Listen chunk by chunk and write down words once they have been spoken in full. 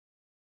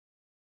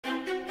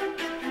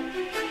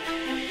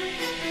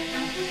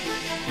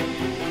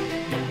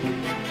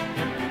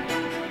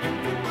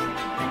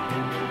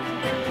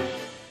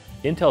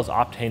Intel's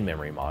Optane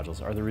memory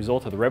modules are the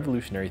result of the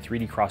revolutionary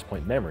 3D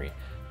XPoint memory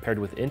paired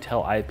with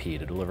Intel IP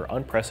to deliver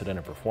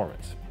unprecedented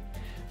performance.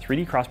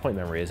 3D XPoint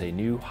memory is a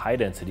new,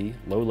 high-density,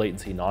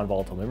 low-latency,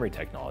 non-volatile memory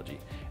technology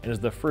and is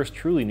the first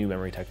truly new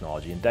memory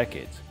technology in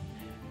decades.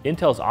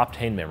 Intel's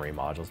Optane memory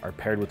modules are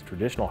paired with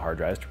traditional hard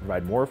drives to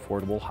provide more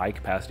affordable,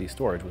 high-capacity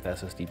storage with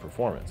SSD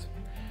performance.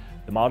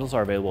 The modules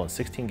are available in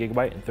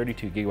 16GB and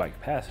 32GB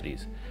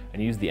capacities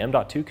and use the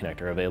M.2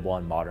 connector available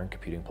on modern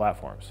computing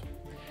platforms.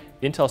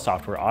 Intel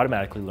software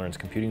automatically learns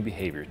computing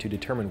behavior to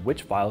determine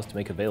which files to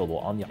make available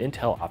on the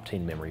Intel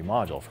Optane memory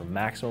module for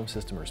maximum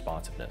system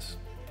responsiveness.